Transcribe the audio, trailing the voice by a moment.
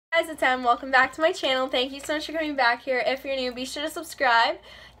guys, it's Em. Welcome back to my channel. Thank you so much for coming back here. If you're new, be sure to subscribe.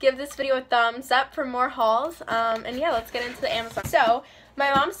 Give this video a thumbs up for more hauls. And yeah, let's get into the Amazon. So,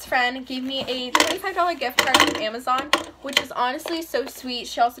 my mom's friend gave me a $25 gift card from Amazon, which is honestly so sweet.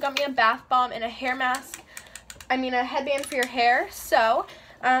 She also got me a bath bomb and a hair mask. A headband for your hair. So,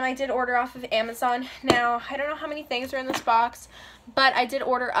 I did order off of Amazon. Now, I don't know how many things are in this box, but I did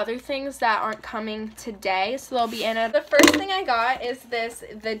order other things that aren't coming today, so they'll be in it. The first thing I got is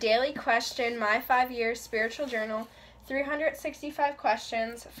The Daily Question, My 5 Years Spiritual Journal. 365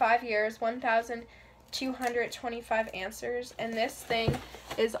 questions, 5 years, 1,225 answers. And this thing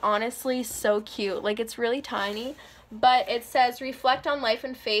is honestly so cute. Like, it's really tiny, but it says, reflect on life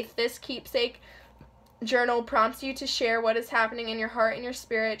and faith. This keepsake journal prompts you to share what is happening in your heart and your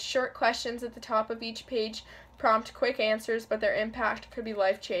spirit. Short questions at the top of each page prompt quick answers, but their impact could be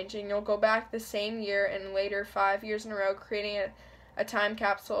life-changing. You'll go back the same year and later 5 years in a row, creating a time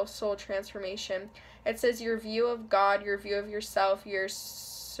capsule of soul transformation. It says your view of God, your view of yourself, your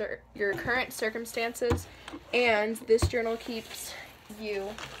current circumstances, and this journal keeps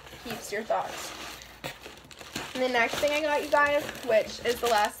your thoughts. And the next thing I got, you guys, which is the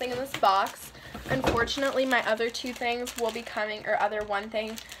last thing in this box, unfortunately my other two things will be coming, or other one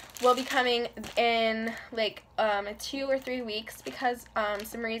thing will be coming in like 2 or 3 weeks because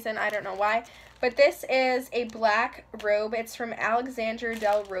some reason, I don't know why. But this is a black robe. It's from Alexandra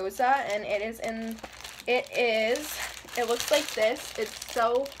Del Rosa, and it looks like this. It's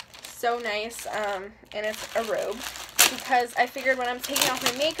so nice, and it's a robe because I figured when I'm taking off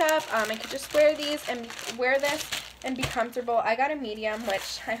my makeup, I could just wear this and be comfortable. I got a medium,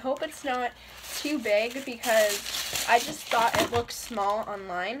 which I hope it's not too big because I just thought it looked small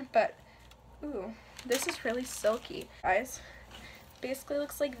online, but ooh, this is really silky, guys. Basically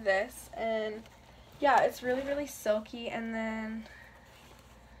looks like this, and yeah, it's really silky. And then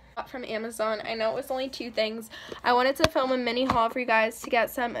from Amazon, I know it was only 2 things. I wanted to film a mini haul for you guys to get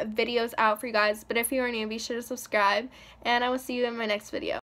some videos out for you guys, but if you are new, be sure to subscribe, and I will see you in my next video.